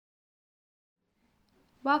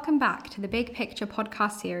Welcome back to the Big Picture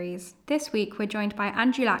podcast series. This week we're joined by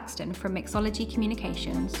Andrew Laxton from Mixology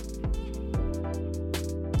Communications.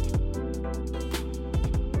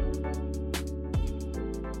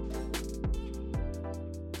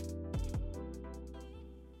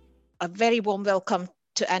 A very warm welcome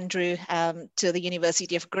to Andrew to the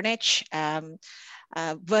University of Greenwich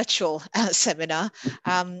virtual seminar.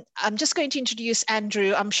 I'm just going to introduce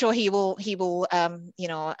Andrew. I'm sure he will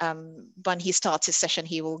when he starts his session,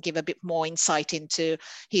 he will give a bit more insight into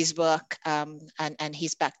his work and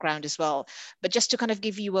his background as well. But just to kind of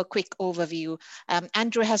give you a quick overview,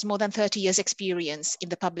 Andrew has more than 30 years experience in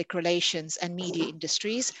the public relations and media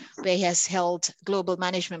industries, where he has held global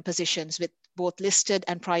management positions with both listed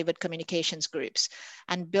and private communications groups,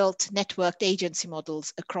 and built networked agency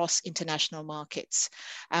models across international markets.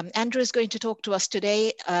 Andrew is going to talk to us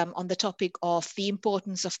today on the topic of the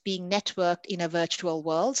importance of being networked in a virtual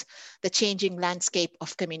world, the changing landscape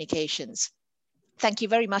of communications. Thank you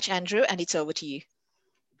very much, Andrew, and it's over to you.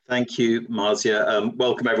 Thank you, Marzia.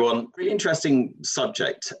 Welcome, everyone. Really interesting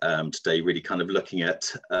subject today, really kind of looking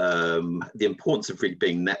at the importance of really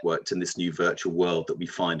being networked in this new virtual world that we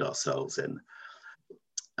find ourselves in.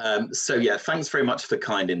 So yeah, thanks very much for the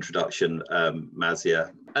kind introduction,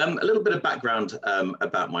 Marzia. A little bit of background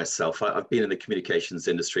about myself. I've been in the communications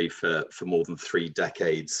industry for more than 3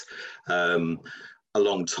 decades. A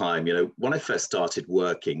long time. When I first started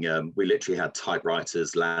working, we literally had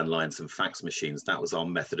typewriters, landlines and fax machines. That was our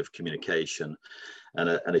method of communication, and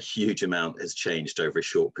a huge amount has changed over a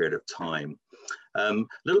short period of time. A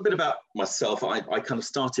little bit about myself. I kind of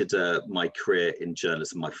started my career in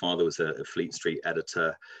journalism. My father was a Fleet Street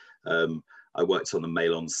editor. I worked on the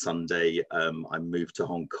Mail on Sunday. I moved to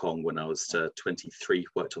Hong Kong when I was 23,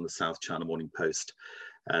 worked on the South China Morning Post,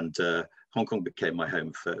 and Hong Kong became my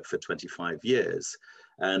home for 25 years.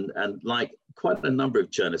 And like quite a number of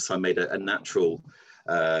journalists, I made a natural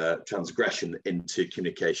transgression into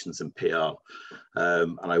communications and PR.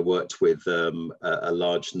 And I worked with a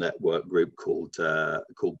large network group called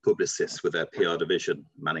Publicis with their PR division,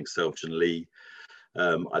 Manning Selfridge Lee.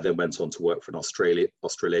 I then went on to work for an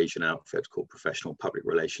Australasian outfit called Professional Public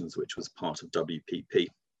Relations, which was part of WPP.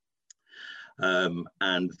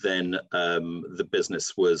 And then the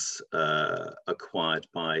business was acquired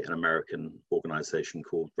by an American organization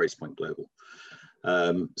called Gracepoint Global.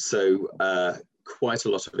 So quite a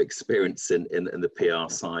lot of experience in the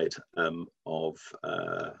PR side of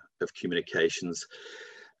communications,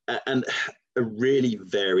 and a really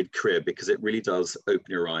varied career, because it really does open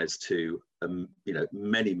your eyes to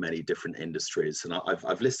many different industries. And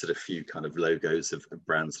I've listed a few kind of logos of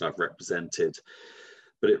brands that I've represented,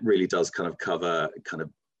 but it really does kind of cover kind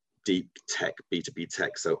of deep tech, B2B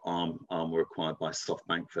tech. So Arm were acquired by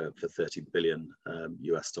SoftBank for $30 billion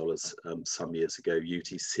US dollars some years ago.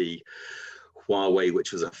 UTC, Huawei,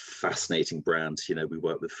 which was a fascinating brand, we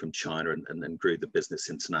worked with from China and grew the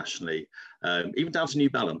business internationally, even down to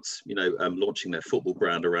New Balance, launching their football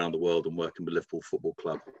brand around the world and working with Liverpool Football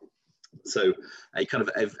Club. So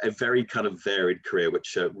a very kind of varied career,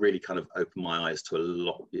 which really kind of opened my eyes to a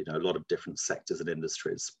lot of different sectors and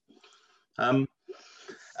industries.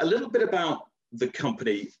 A little bit about the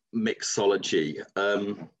company Mixology.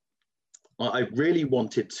 I really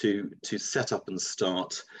wanted to set up and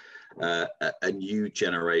start a new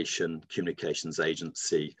generation communications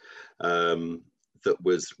agency that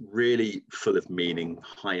was really full of meaning,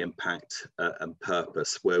 high impact and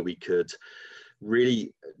purpose, where we could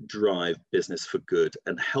really drive business for good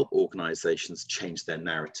and help organizations change their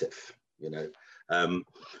narrative.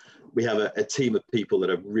 We have a team of people that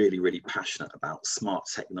are really passionate about smart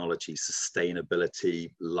technology,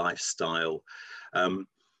 sustainability, lifestyle.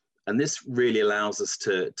 And this really allows us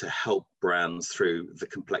to help brands through the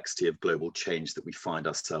complexity of global change that we find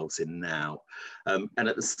ourselves in now. And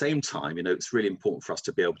at the same time, it's really important for us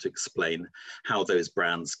to be able to explain how those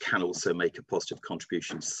brands can also make a positive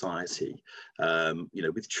contribution to society,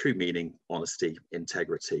 with true meaning, honesty,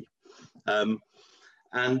 integrity.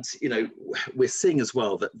 And we're seeing as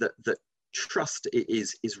well that trust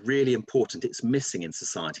is really important. It's missing in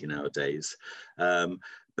society nowadays.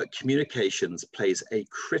 But communications plays a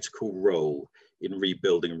critical role in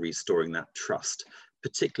rebuilding and restoring that trust,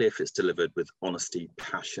 particularly if it's delivered with honesty,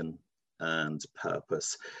 passion, and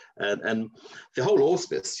purpose. And the whole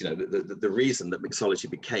auspice, the reason that Mixology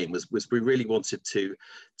became was we really wanted to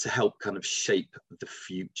help kind of shape the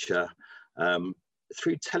future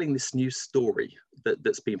through telling this new story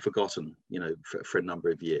that's been forgotten, for a number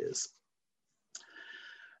of years.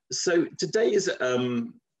 So today's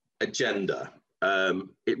agenda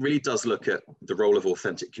it really does look at the role of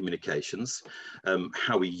authentic communications,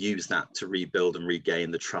 how we use that to rebuild and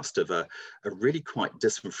regain the trust of a really quite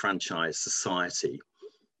disenfranchised society.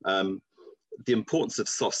 The importance of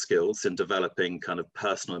soft skills in developing kind of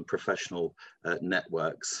personal and professional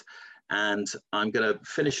networks. And I'm going to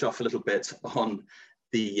finish off a little bit on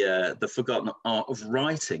the forgotten art of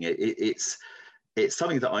writing. It's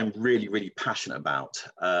something that I'm really, really passionate about.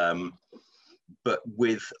 But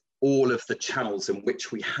with all of the channels in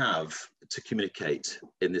which we have to communicate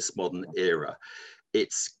in this modern era,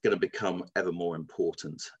 it's going to become ever more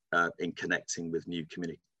important in connecting with new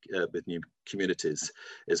communities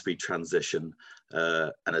as we transition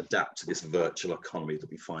and adapt to this virtual economy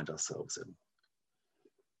that we find ourselves in.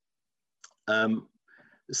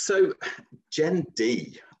 So Gen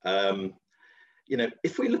D, you know,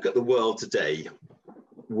 if we look at the world today,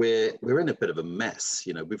 we're in a bit of a mess.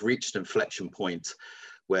 You know, we've reached an inflection point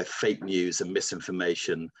where fake news and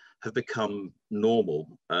misinformation have become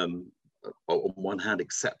normal, on one hand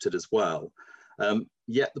accepted as well.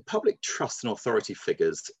 Yet the public trust in authority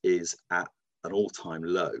figures is at an all-time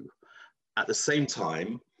low. At the same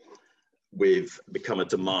time, we've become a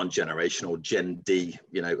demand generation, or Gen D,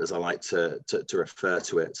 you know, as I like to refer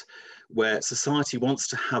to it, where society wants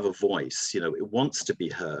to have a voice, you know, it wants to be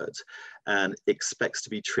heard and expects to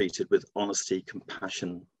be treated with honesty,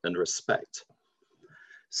 compassion, and respect.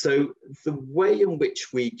 So the way in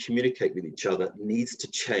which we communicate with each other needs to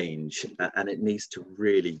change, and it needs to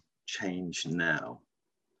really change now.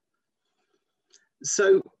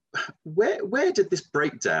 So where did this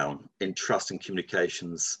breakdown in trust and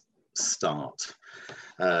communications start?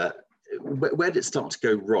 Where did it start to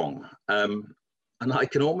go wrong? And I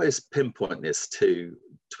can almost pinpoint this to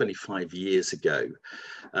 25 years ago.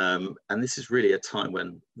 And this is really a time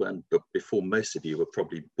when before most of you were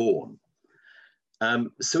probably born.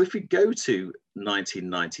 So if we go to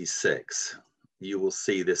 1996, you will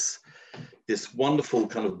see this wonderful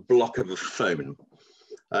kind of block of a phone.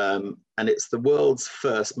 And it's the world's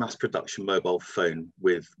first mass production mobile phone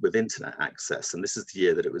with internet access. And this is the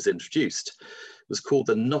year that it was introduced. It was called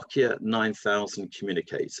the Nokia 9000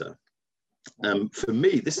 communicator. For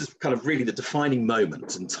me, this is kind of really the defining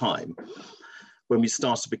moment in time when we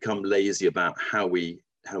started to become lazy about how we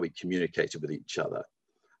communicated with each other.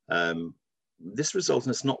 This resulted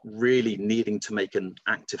in us not really needing to make an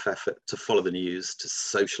active effort to follow the news, to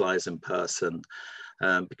socialize in person,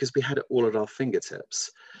 because we had it all at our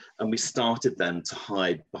fingertips. And we started then to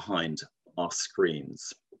hide behind our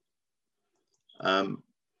screens. And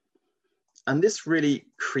this really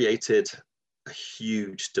created a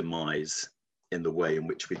huge demise in the way in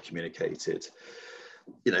which we communicated.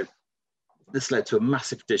 You know, this led to a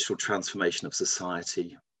massive digital transformation of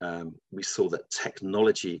society. We saw that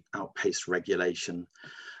technology outpaced regulation.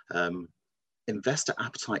 Investor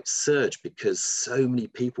appetite surged because so many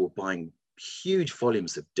people were buying huge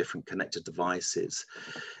volumes of different connected devices.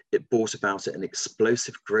 It brought about an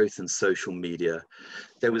explosive growth in social media.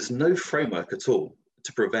 There was no framework at all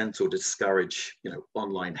to prevent or discourage, you know,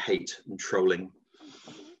 online hate and trolling.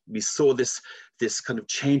 We saw this kind of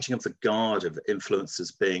changing of the guard of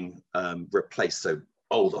influencers being replaced. So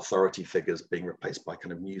old authority figures being replaced by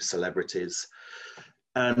kind of new celebrities.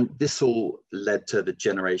 And this all led to the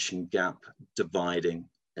generation gap dividing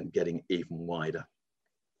and getting even wider.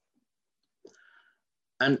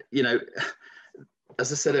 And, you know,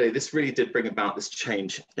 as I said earlier, this really did bring about this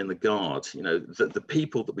change in the guard. You know, the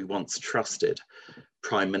people that we once trusted,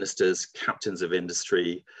 prime ministers, captains of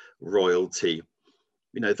industry, royalty,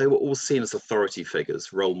 you know, they were all seen as authority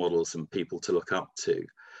figures, role models and people to look up to.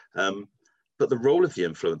 But the role of the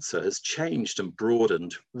influencer has changed and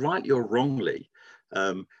broadened, rightly or wrongly.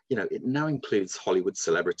 You know, it now includes Hollywood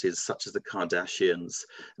celebrities such as the Kardashians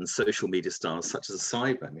and social media stars such as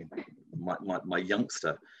Cyber. I mean, my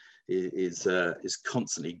youngster is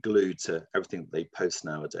constantly glued to everything that they post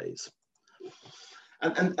nowadays.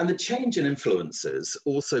 And the change in influencers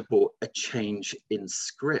also brought a change in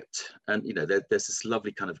script. And, you know, there's this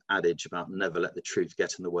lovely kind of adage about never let the truth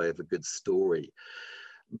get in the way of a good story.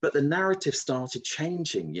 But the narrative started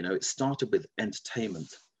changing. You know, it started with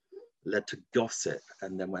entertainment, led to gossip,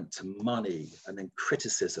 and then went to money, and then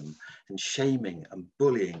criticism and shaming and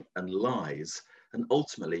bullying and lies, and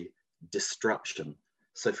ultimately destruction.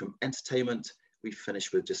 So from entertainment, we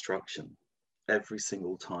finish with destruction every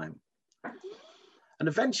single time. And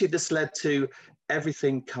eventually this led to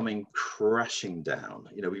everything coming crashing down.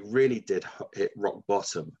 You know, we really did hit rock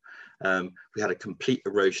bottom. We had a complete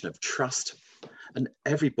erosion of trust, and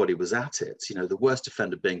everybody was at it. You know, the worst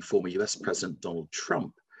offender being former US President Donald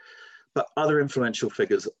Trump. But other influential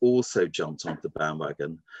figures also jumped onto the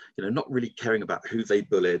bandwagon, not really caring about who they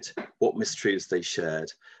bullied, what mistruths they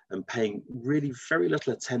shared, and paying really very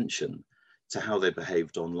little attention to how they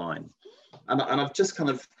behaved online. And I've just kind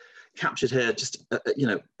of captured here just,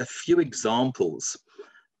 a few examples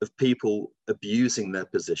of people abusing their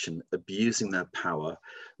position, abusing their power,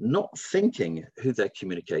 not thinking who they're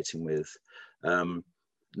communicating with,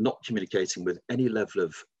 not communicating with any level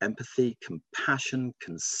of empathy, compassion,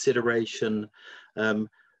 consideration,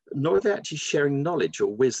 nor are they actually sharing knowledge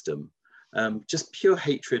or wisdom, just pure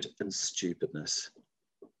hatred and stupidness.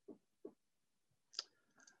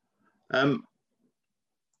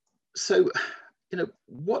 So,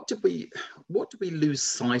 what do we lose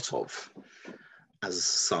sight of as a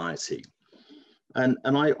society? And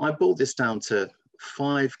I boiled this down to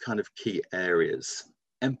 5 kind of key areas.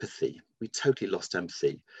 Empathy. We totally lost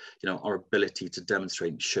empathy, our ability to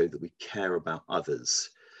demonstrate and show that we care about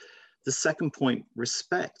others. The second point,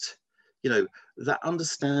 respect, that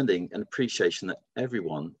understanding and appreciation that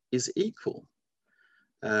everyone is equal.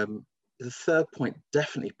 The third point,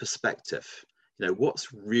 definitely perspective,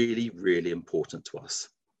 what's really, really important to us.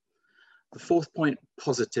 The fourth point,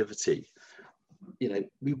 positivity.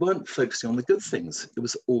 We weren't focusing on the good things. It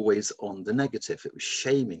was always on the negative. It was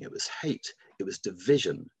shaming, it was hate, it was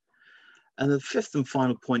division. And the fifth and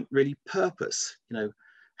final point, really purpose.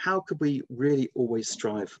 How could we really always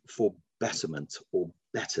strive for betterment or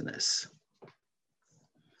betterness?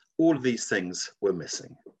 All of these things were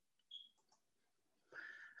missing.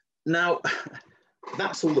 Now,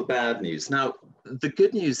 that's all the bad news. Now, the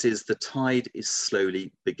good news is the tide is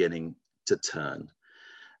slowly beginning to turn.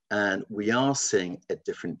 And we are seeing a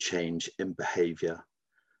different change in behavior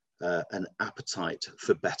and appetite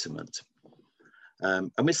for betterment.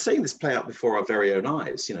 And we're seeing this play out before our very own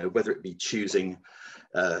eyes, whether it be choosing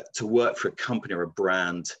to work for a company or a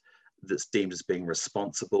brand that's deemed as being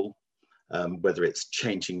responsible, whether it's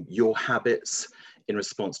changing your habits in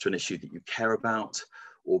response to an issue that you care about,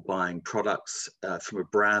 or buying products from a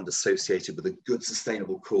brand associated with a good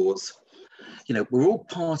sustainable cause. We're all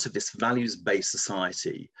part of this values-based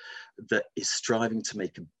society that is striving to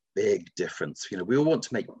make a big difference. We all want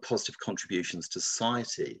to make positive contributions to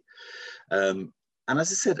society. And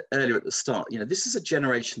as I said earlier at the start, this is a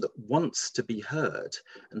generation that wants to be heard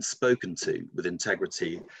and spoken to with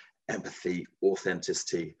integrity, empathy,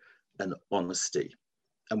 authenticity, and honesty.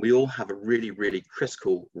 And we all have a really, really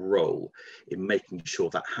critical role in making sure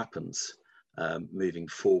that happens moving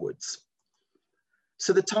forwards.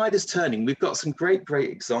 So the tide is turning. We've got some great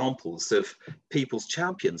examples of people's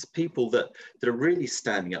champions, people that are really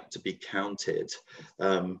standing up to be counted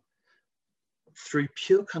through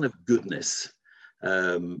pure kind of goodness,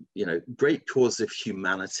 great cause of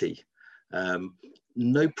humanity,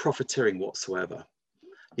 no profiteering whatsoever.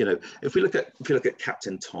 If we look at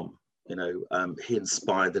Captain Tom, he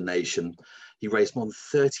inspired the nation. He raised more than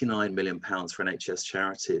 £39 million for NHS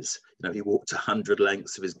charities. He walked 100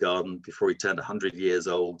 lengths of his garden before he turned 100 years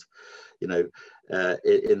old. In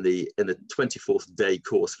the 24th day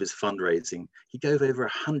course of his fundraising, he gave over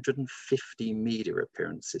 150 media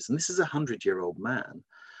appearances. And this is a 100-year-old man.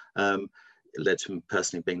 It led to him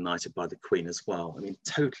personally being knighted by the Queen as well. I mean,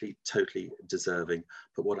 totally deserving,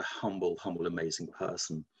 but what a humble, amazing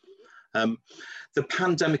person. The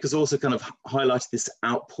pandemic has also kind of highlighted this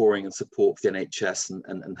outpouring and support for the NHS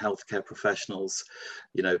and healthcare professionals.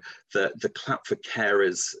 The Clap for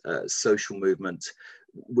Carers social movement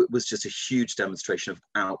was just a huge demonstration of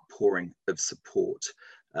outpouring of support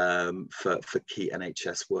for key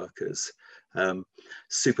NHS workers.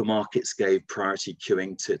 Supermarkets gave priority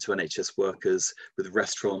queuing to NHS workers, with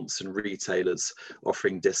restaurants and retailers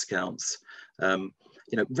offering discounts.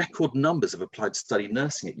 Record numbers have applied to study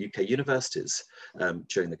nursing at UK universities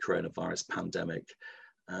during the coronavirus pandemic.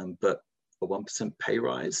 But a 1% pay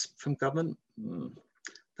rise from government,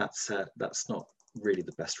 that's not really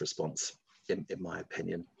the best response, in my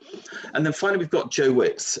opinion. And then finally, we've got Joe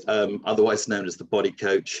Wicks, otherwise known as the Body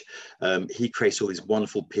Coach. He created all these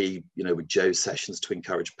wonderful with Joe sessions to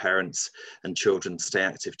encourage parents and children to stay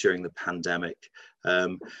active during the pandemic.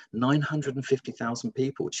 950,000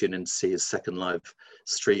 people tune in to see his second live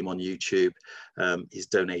stream on YouTube. He's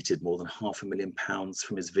donated more than £500,000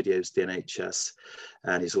 from his videos to the NHS,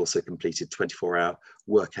 and he's also completed 24-hour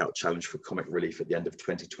workout challenge for Comic Relief at the end of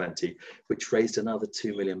 2020, which raised another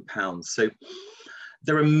 £2 million. So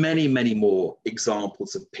there are many more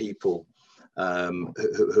examples of people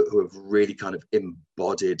who have really kind of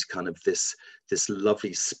embodied kind of this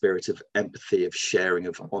lovely spirit of empathy, of sharing,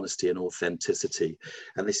 of honesty and authenticity.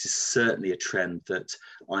 And this is certainly a trend that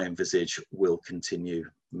I envisage will continue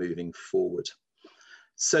moving forward.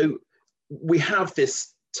 So we have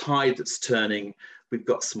this tide that's turning. We've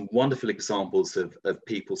got some wonderful examples of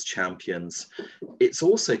people's champions. It's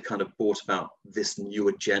also kind of brought about this new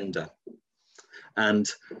agenda. And,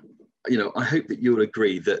 you know, I hope that you'll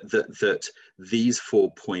agree that these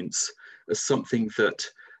 4 points are something that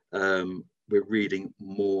we're reading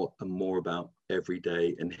more and more about every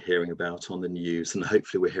day and hearing about on the news. And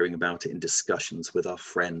hopefully we're hearing about it in discussions with our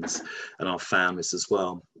friends and our families as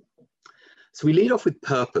well. So we lead off with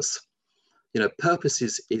purpose. You know, purpose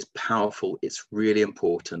is powerful. It's really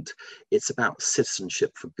important. It's about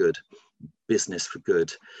citizenship for good, business for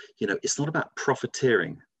good. You know, it's not about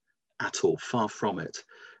profiteering at all, far from it.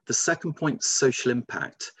 The second point, social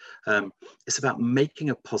impact. It's about making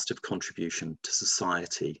a positive contribution to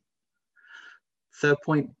society. Third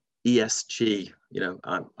point, ESG. You know,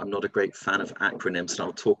 I'm not a great fan of acronyms, and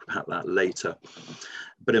I'll talk about that later.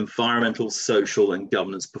 But environmental, social, and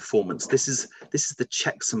governance performance. This is the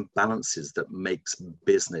checks and balances that makes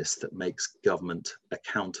business, that makes government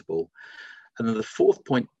accountable. And then the fourth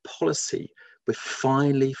point, policy. We're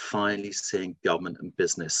finally seeing government and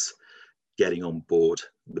business getting on board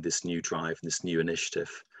with this new drive and this new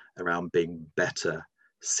initiative around being better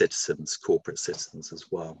citizens, corporate citizens as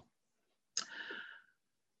well.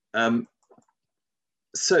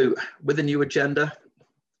 So with a new agenda,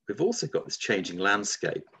 we've also got this changing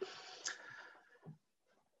landscape.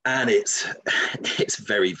 And it's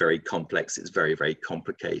very, very complex. It's very, very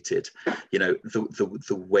complicated. You know,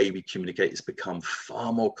 the way we communicate has become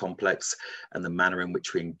far more complex, and the manner in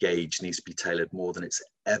which we engage needs to be tailored more than it's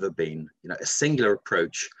ever been. You know, a singular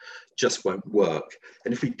approach just won't work.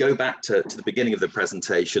 And if we go back to the beginning of the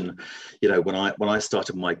presentation, you know, when I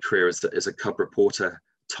started my career as a cub reporter,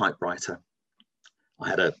 typewriter, I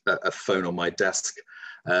had a phone on my desk.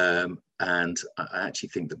 And I actually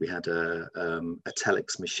think that we had a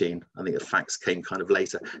telex machine. I think the fax came kind of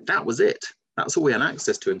later. That was it. That's all we had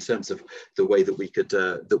access to in terms of the way that we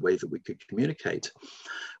could communicate.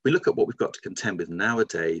 We look at what we've got to contend with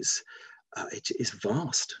nowadays. It is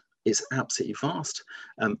vast. It's absolutely vast,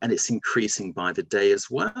 and it's increasing by the day as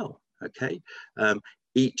well. Okay,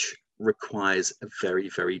 each requires a very,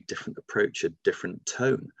 very different approach, a different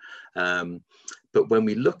tone. But when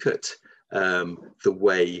we look at the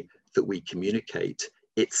way that we communicate,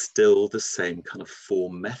 it's still the same kind of 4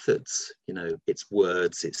 methods. You know, it's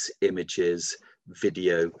words, it's images,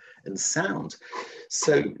 video, and sound.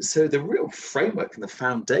 So the real framework and the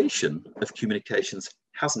foundation of communications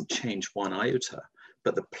hasn't changed one iota,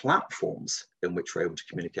 but the platforms in which we're able to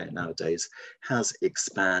communicate nowadays has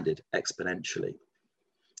expanded exponentially.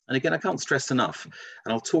 And again, I can't stress enough,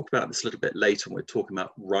 and I'll talk about this a little bit later when we're talking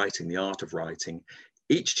about writing, the art of writing.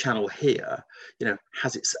 Each channel here, you know,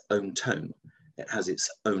 has its own tone, it has its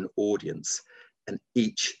own audience, and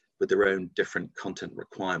each with their own different content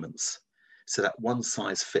requirements. So that one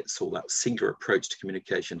size fits all, that singular approach to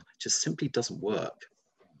communication just simply doesn't work.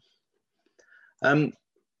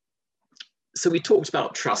 So we talked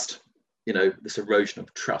about trust, you know, this erosion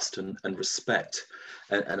of trust and respect,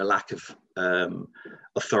 and a lack of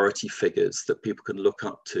authority figures that people can look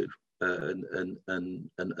up to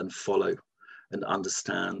and follow and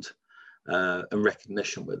understand and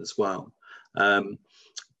recognition with as well.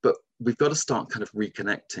 But we've got to start kind of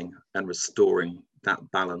reconnecting and restoring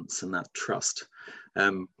that balance and that trust,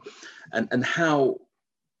 and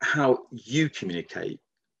how you communicate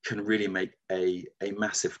can really make a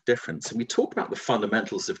massive difference. And we talk about the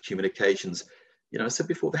fundamentals of communications. You know, I said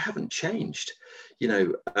before, they haven't changed. You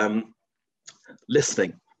know,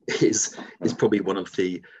 listening is probably one of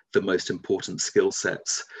the most important skill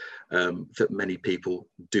sets that many people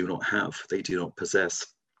do not have, they do not possess.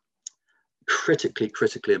 Critically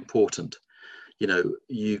important. You know,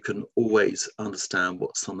 you can always understand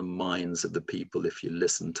what's on the minds of the people if you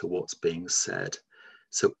listen to what's being said.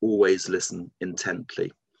 So always listen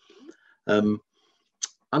intently.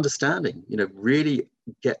 Understanding, you know, really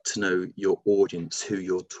get to know your audience, who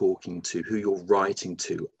you're talking to, who you're writing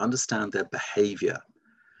to, understand their behavior.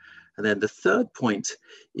 And then the third point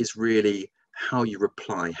is really how you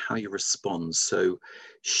reply, how you respond. So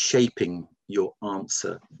shaping your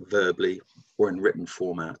answer verbally or in written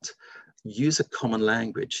format. Use a common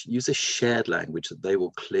language, use a shared language that they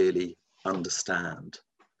will clearly understand.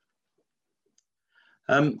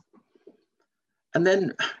 And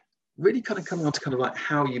then really kind of coming on to kind of like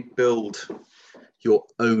how you build your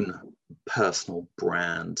own personal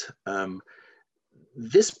brand.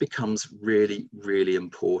 This becomes really, really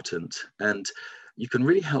important, and you can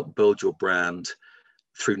really help build your brand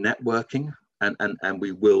through networking, and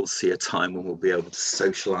we will see a time when we'll be able to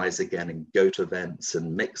socialize again and go to events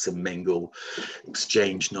and mix and mingle,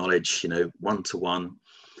 exchange knowledge, you know, one-to-one.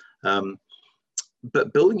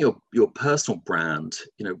 But building your personal brand,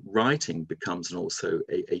 writing becomes also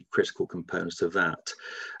a critical component of that.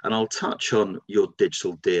 And I'll touch on your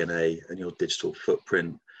digital DNA and your digital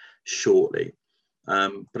footprint shortly.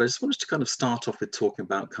 But I just wanted to kind of start off with talking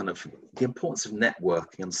about kind of the importance of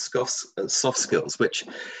networking and soft skills, which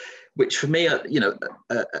for me are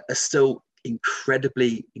still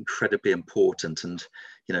incredibly important. And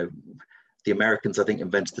the Americans, I think,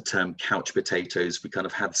 invented the term couch potatoes. We kind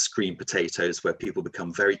of have screen potatoes where people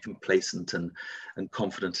become very complacent and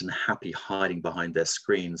confident and happy hiding behind their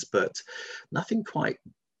screens. But nothing quite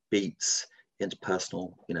beats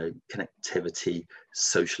interpersonal, connectivity,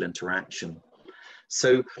 social interaction.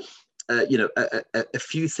 So, a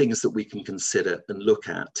few things that we can consider and look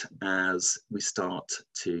at as we start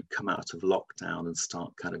to come out of lockdown and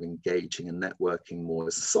start kind of engaging and networking more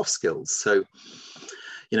as soft skills. So,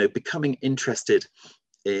 becoming interested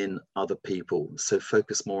in other people. So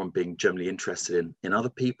focus more on being generally interested in other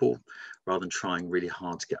people rather than trying really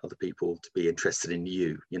hard to get other people to be interested in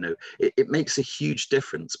you. It makes a huge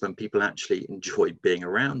difference when people actually enjoy being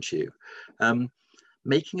around you.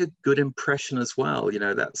 Making a good impression as well.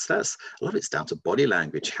 That's a lot of it's down to body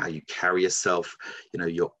language, how you carry yourself,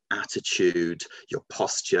 your attitude, your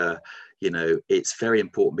posture. It's very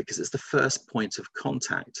important because it's the first point of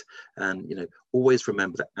contact. And always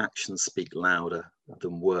remember that actions speak louder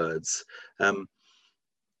than words. I've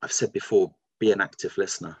said before, be an active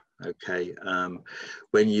listener. Okay,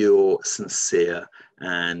 when you're sincere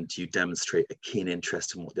and you demonstrate a keen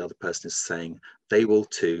interest in what the other person is saying, they will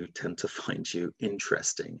too tend to find you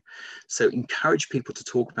interesting. So encourage people to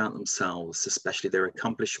talk about themselves, especially their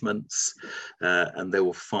accomplishments, and they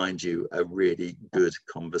will find you a really good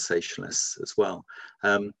conversationalist as well.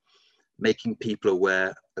 Making people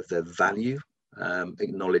aware of their value,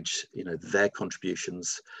 acknowledge their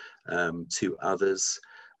contributions to others.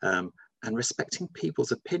 And respecting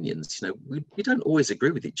people's opinions. We don't always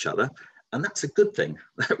agree with each other, and that's a good thing.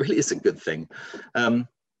 That really is a good thing.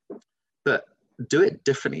 But do it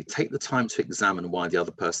differently. Take the time to examine why the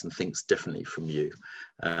other person thinks differently from you.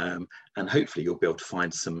 And hopefully you'll be able to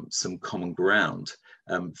find some common ground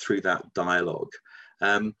through that dialogue.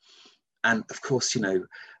 And of course,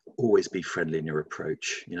 always be friendly in your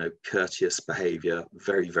approach. Courteous behavior,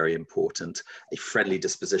 very, very important. A friendly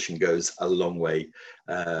disposition goes a long way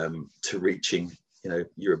to reaching,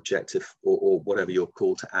 your objective or whatever your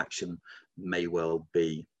call to action may well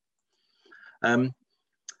be.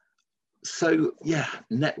 So yeah,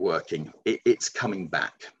 networking, it's coming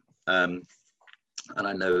back. And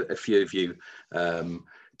I know a few of you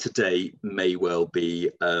today may well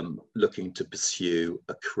be looking to pursue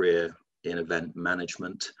a career in event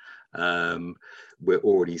management. We're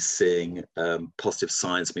already seeing positive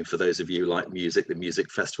signs. I mean, for those of you like music, the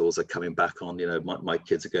music festivals are coming back on. My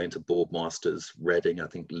kids are going to Boardmasters, Reading, I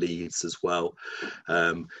think Leeds as well.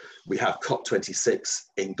 We have COP26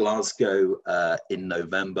 in Glasgow in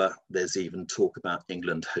November. There's even talk about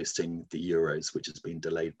England hosting the Euros, which has been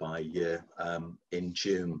delayed by a year in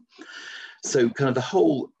June. So kind of the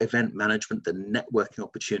whole event management, the networking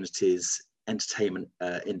opportunities, entertainment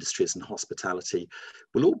industries and hospitality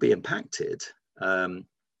will all be impacted, and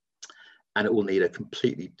it will need a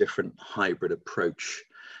completely different hybrid approach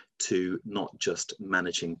to not just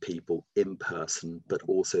managing people in person, but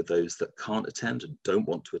also those that can't attend and don't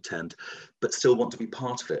want to attend, but still want to be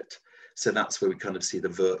part of it. So that's where we kind of see the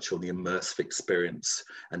virtual, the immersive experience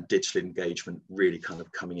and digital engagement really kind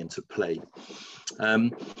of coming into play.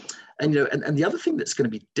 And the other thing that's going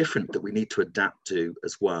to be different that we need to adapt to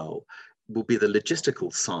as well will be the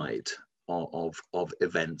logistical side of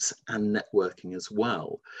events and networking as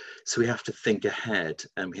well. So we have to think ahead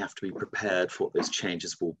and we have to be prepared for what those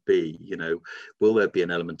changes will be. Will there be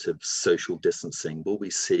an element of social distancing? Will we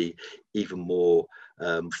see even more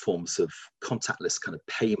forms of contactless kind of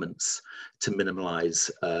payments to minimize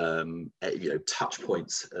touch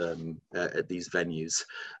points at these venues?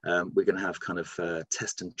 We're going to have kind of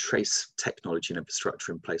test and trace technology and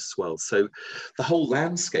infrastructure in place as well. So the whole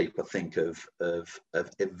landscape, I think, of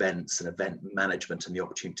events and event management and the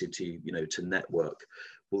opportunity to network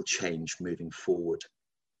will change moving forward.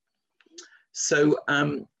 So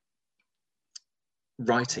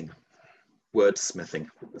writing, wordsmithing,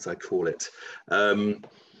 as I call it.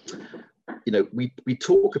 We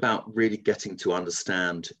talk about really getting to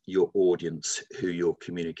understand your audience, who you're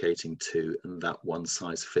communicating to, and that one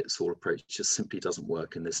size fits all approach just simply doesn't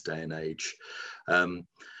work in this day and age.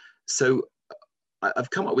 So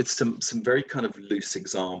I've come up with some very kind of loose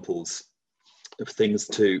examples of things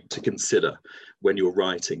to consider when you're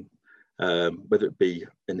writing, whether it be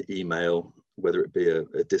an email, whether it be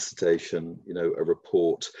a dissertation, you know, a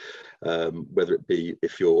report, whether it be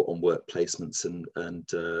if you're on work placements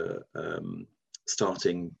and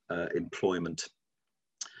starting employment,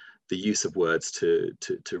 the use of words to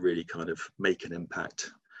really kind of make an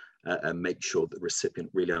impact and make sure that the recipient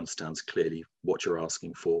really understands clearly what you're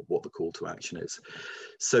asking for, what the call to action is.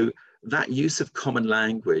 So that use of common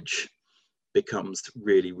language becomes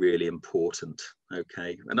really, really important.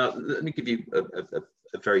 Okay, and let me give you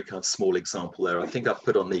a very kind of small example there. I think I've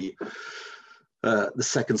put on the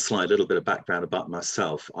second slide a little bit of background about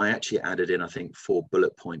myself. I actually added in, I think, 4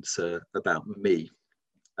 bullet points about me.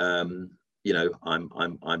 You know,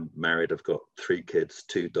 I'm married. I've got 3 kids,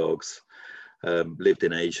 2 dogs. Lived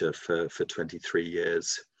in Asia for 23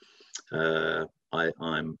 years. I'm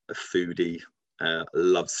a foodie.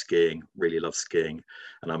 Love skiing, really love skiing,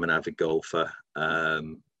 and I'm an avid golfer. Yeah,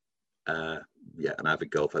 an avid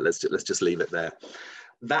golfer. Let's just leave it there.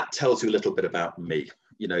 That tells you a little bit about me,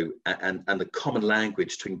 you know, and the common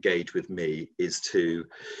language to engage with me is to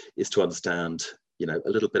understand, you know, a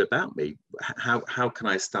little bit about me. How can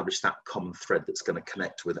I establish that common thread that's going to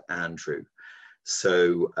connect with Andrew?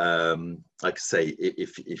 So like I say,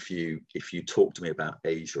 if you talk to me about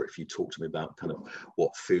Asia, if you talk to me about kind of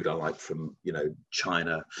what food I like from, you know,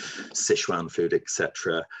 China, Sichuan food,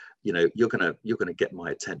 etc., you know, you're gonna get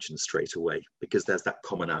my attention straight away, because there's that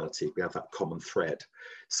commonality. We have that common thread.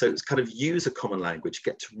 So it's kind of use a common language,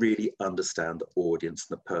 get to really understand the audience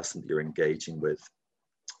and the person that you're engaging with.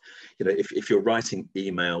 You know, if you're writing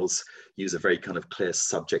emails, use a very kind of clear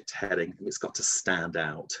subject heading. It's got to stand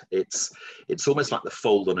out. It's almost like the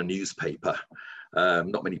fold on a newspaper.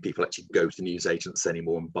 Not many people actually go to news agents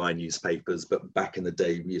anymore and buy newspapers, but back in the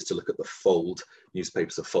day, we used to look at the fold.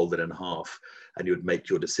 Newspapers are folded in half, and you would make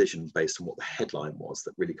your decision based on what the headline was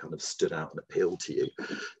that really kind of stood out and appealed to you.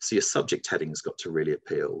 So your subject heading's got to really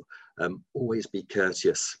appeal. Always be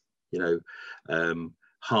courteous, you know,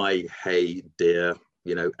 hi, hey, dear,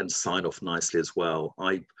 you know, and sign off nicely as well.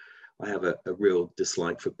 I have a real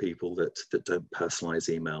dislike for people that don't personalize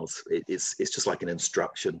emails. It's just like an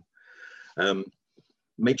instruction.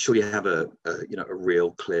 Make sure you have a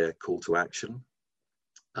real clear call to action.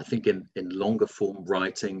 I think in longer form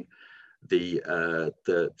writing, the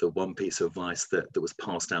one piece of advice that was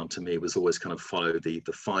passed down to me was always kind of follow the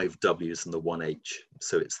 5 W's and the 1 H.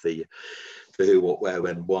 So it's the who, what, where,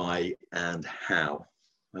 when, why, and how.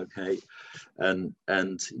 Okay, and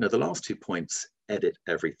you know, the last 2 points: edit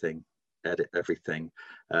everything.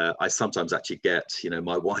 I sometimes actually get, you know,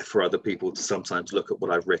 my wife or other people to sometimes look at what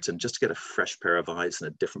I've written just to get a fresh pair of eyes and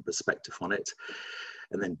a different perspective on it,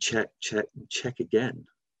 and then check again.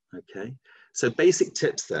 Okay, so basic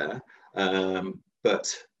tips there,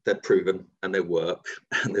 but they're proven and they work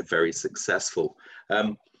and they're very successful.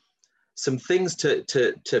 Some things to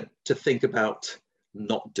think about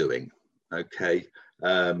not doing. Okay.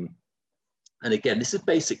 And again, this is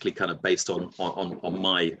basically kind of based on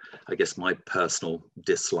my, I guess, my personal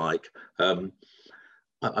dislike. I'm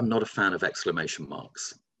not a fan of exclamation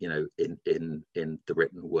marks, you know, in the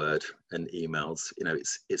written word and emails. You know,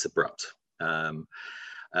 it's abrupt. I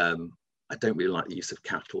don't really like the use of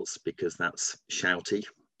capitals because that's shouty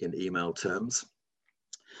in email terms.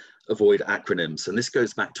 Avoid acronyms, and this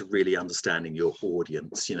goes back to really understanding your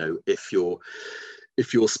audience. You know, if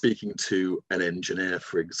you're speaking to an engineer,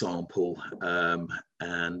 for example,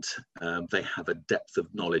 and they have a depth of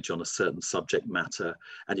knowledge on a certain subject matter,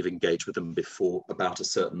 and you've engaged with them before about a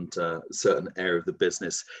certain area of the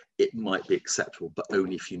business, it might be acceptable, but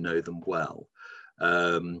only if you know them well.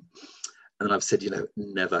 And then I've said, you know,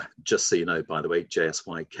 never, just so you know, by the way,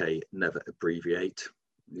 JSYK, never abbreviate.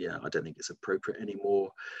 Yeah, I don't think it's appropriate anymore.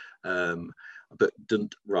 But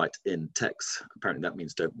don't write in text. Apparently that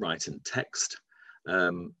means don't write in text.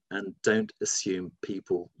 And don't assume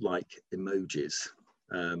people like emojis.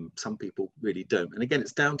 Some people really don't. And again,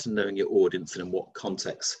 it's down to knowing your audience and in what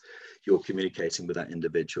context you're communicating with that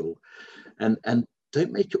individual. And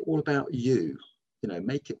don't make it all about you. You know,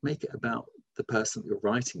 make it about the person that you're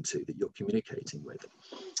writing to, that you're communicating with.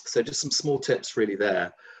 So just some small tips really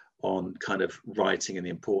there on kind of writing and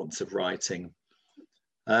the importance of writing.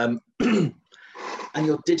 And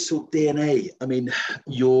your digital DNA. I mean,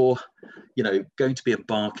 you're, you know, going to be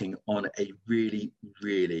embarking on a really,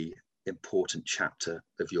 really important chapter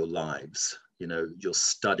of your lives. You know, you're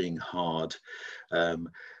studying hard.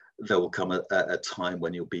 There will come a time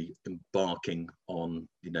when you'll be embarking on,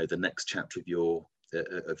 you know, the next chapter of your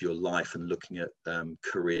life and looking at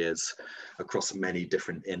careers across many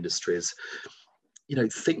different industries. You know,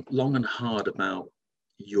 think long and hard about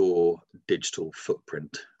your digital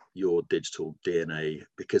footprint. your digital DNA,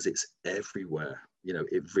 because it's everywhere. You know,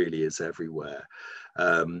 it really is everywhere.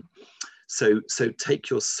 So take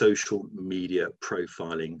your social media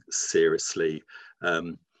profiling seriously.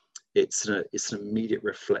 It's an immediate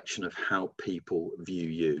reflection of how people view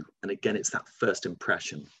you. And again, it's that first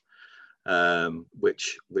impression,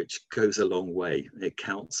 which goes a long way. It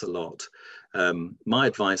counts a lot. My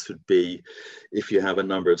advice would be, if you have a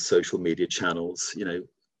number of social media channels, you know,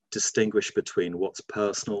 distinguish between what's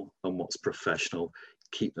personal and what's professional.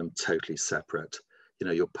 Keep them totally separate. You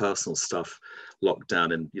know, your personal stuff locked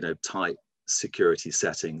down in, you know, tight security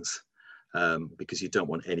settings, because you don't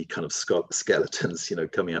want any kind of skeletons, you know,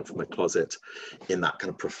 coming out from the closet in that kind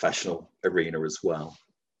of professional arena as well.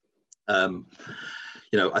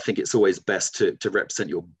 You know, I think it's always best to represent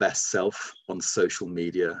your best self on social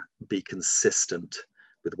media, be consistent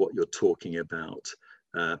with what you're talking about,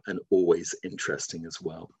 and always interesting as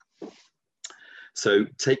well. So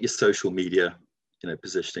take your social media, you know,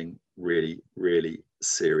 positioning really, really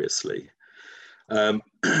seriously. Now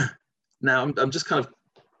I'm just kind of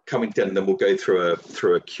coming down, and then we'll go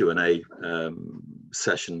through a Q&A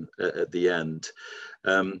session at the end.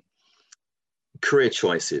 Career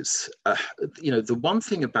choices. You know, the one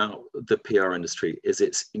thing about the PR industry is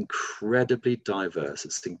it's incredibly diverse.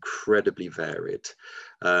 It's incredibly varied.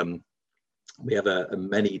 We have a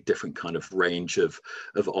many different kind of range of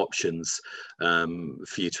options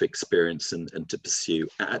for you to experience and to pursue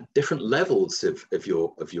at different levels of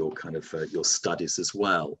your kind of your studies as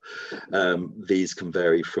well. These can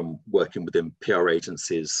vary from working within PR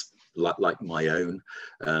agencies like my own,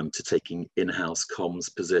 to taking in-house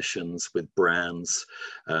comms positions with brands.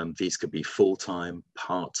 These could be full-time,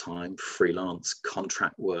 part-time, freelance,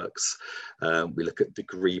 contract works. We look at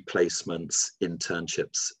degree placements,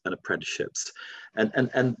 internships, and apprenticeships,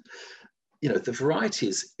 and you know, the variety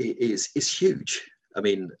is huge. I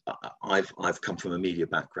mean, I've come from a media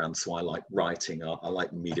background, so I like writing, I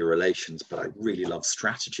like media relations, but I really love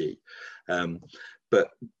strategy.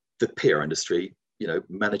 But the PR industry, you know,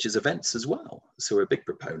 manages events as well. So we're a big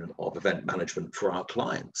proponent of event management for our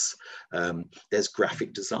clients. There's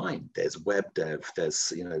graphic design, there's web dev,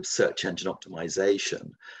 there's, you know, search engine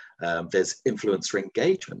optimization, there's influencer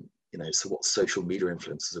engagement. You know, so what social media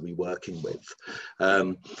influencers are we working with?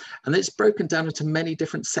 And it's broken down into many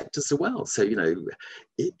different sectors as well. So, you know,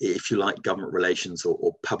 if you like government relations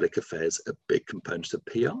or public affairs, a big component of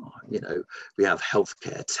PR. You know, we have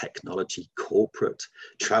healthcare, technology, corporate,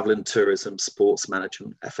 travel and tourism, sports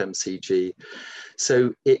management, FMCG.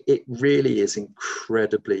 So it really is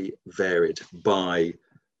incredibly varied by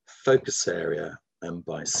focus area and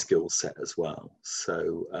by skill set as well.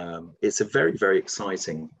 So it's a very, very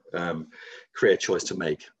exciting career choice to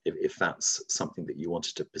make if that's something that you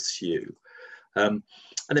wanted to pursue. And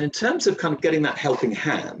then in terms of kind of getting that helping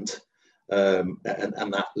hand and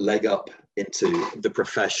that leg up into the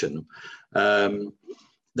profession,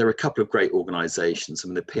 there are a couple of great organizations. I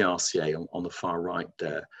mean, the PRCA on the far right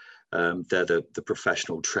there, they're the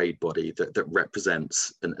professional trade body that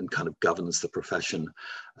represents and kind of governs the profession.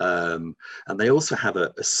 And they also have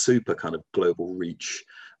a super kind of global reach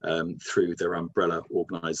through their umbrella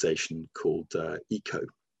organization called ECO.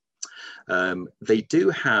 They do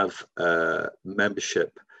have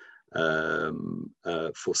membership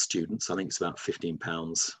for students. I think it's about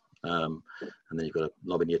 £15. And then you've got to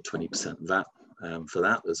lob in your 20% VAT for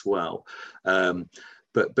that as well.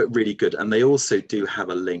 But really good. And they also do have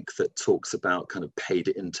a link that talks about kind of paid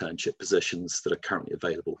internship positions that are currently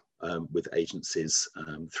available with agencies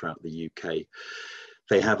throughout the UK.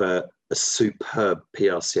 They have a superb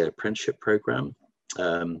PRCA apprenticeship program.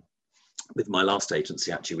 With my last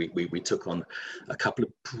agency, actually, we took on a couple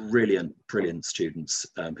of brilliant students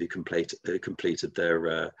who completed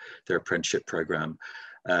their apprenticeship program.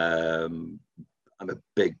 I'm a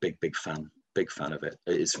big fan of it.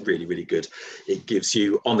 It's really, really good. It gives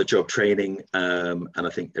you on-the-job training, and I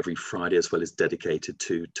think every Friday as well is dedicated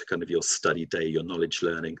to kind of your study day, your knowledge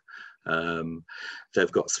learning.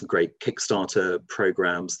 They've got some great Kickstarter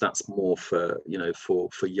programs. That's more for, you know, for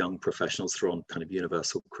young professionals through on kind of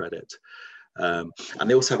universal credit. And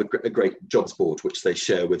they also have a great jobs board, which they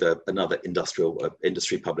share with another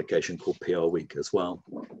industry publication called PR Week as well.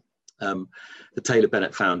 The Taylor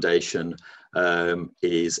Bennett Foundation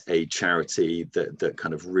is a charity that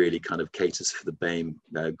kind of really kind of caters for the BAME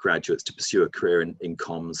graduates to pursue a career in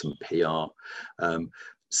comms and PR.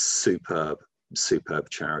 Superb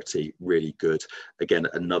charity, really good. Again,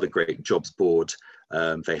 another great jobs board.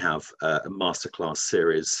 They have a masterclass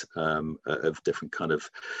series of different kind of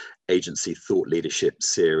agency thought leadership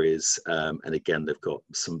series. And again, they've got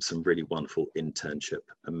some really wonderful internship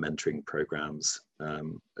and mentoring programs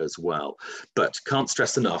as well. But can't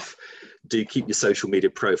stress enough, do keep your social media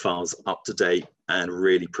profiles up to date and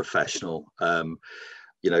really professional.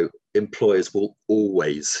 Employers will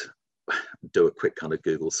always do a quick kind of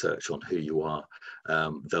Google search on who you are.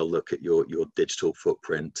 They'll look at your digital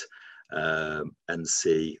footprint and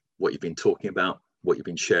see what you've been talking about, what you've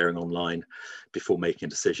been sharing online before making a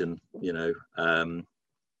decision,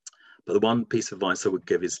 But the one piece of advice I would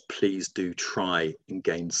give is please do try and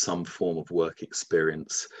gain some form of work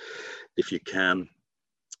experience. If you can,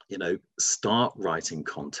 start writing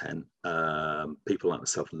content. People like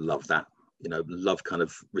myself love that, love kind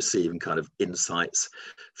of receiving kind of insights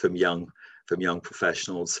from young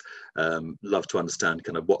professionals, love to understand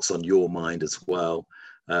kind of what's on your mind as well.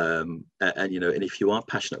 And if you are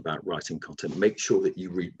passionate about writing content, make sure that you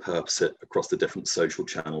repurpose it across the different social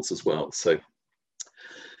channels as well. So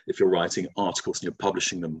if you're writing articles and you're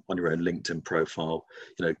publishing them on your own LinkedIn profile,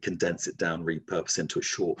 condense it down, repurpose into a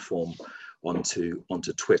short form onto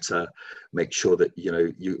Twitter. Make sure that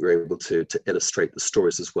you're able to illustrate the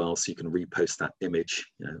stories as well, so you can repost that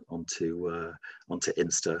image onto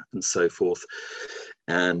Insta and so forth.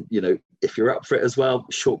 And if you're up for it as well,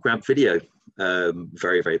 short grab video,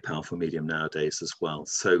 very, very powerful medium nowadays as well.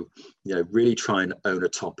 So really try and own a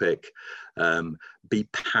topic, be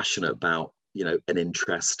passionate about an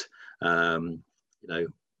interest.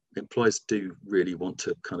 Employers do really want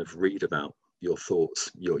to kind of read about your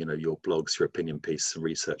thoughts, your blogs, your opinion pieces and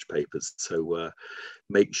research papers. So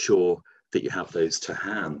make sure that you have those to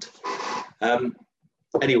hand.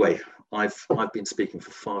 Anyway, I've been speaking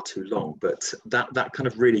for far too long, but that kind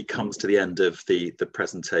of really comes to the end of the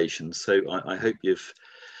presentation. So I hope you've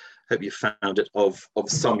found it of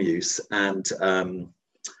some use, and I'm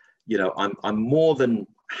more than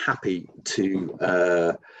happy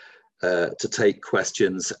to take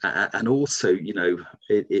questions, and also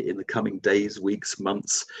in the coming days, weeks,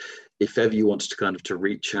 months, if ever you wanted to kind of to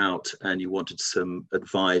reach out and you wanted some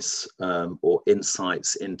advice or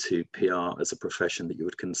insights into PR as a profession that you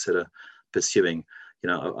would consider pursuing,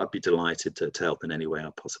 I'd be delighted to help in any way I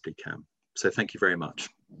possibly can. So thank you very much.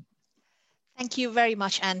 Thank you very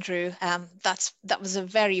much, Andrew. That was a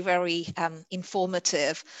very, very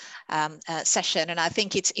informative session, and I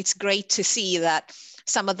think it's great to see that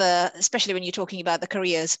some of the, especially when you're talking about the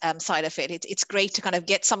careers side of it, it's great to kind of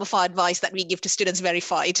get some of our advice that we give to students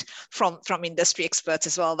verified from industry experts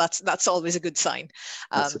as well. That's always a good sign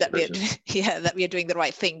that we're doing the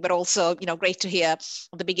right thing. But also, great to hear at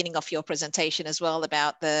the beginning of your presentation as well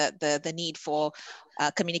about the need for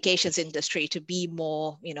communications industry to be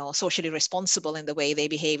more, socially responsible in the way they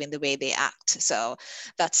behave, in the way they act. So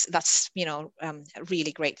that's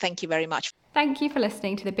really great. Thank you very much. Thank you for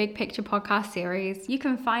listening to the Big Picture podcast series. You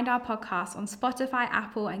can find our podcast on Spotify,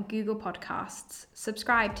 Apple, and Google Podcasts.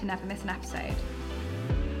 Subscribe to never miss an episode.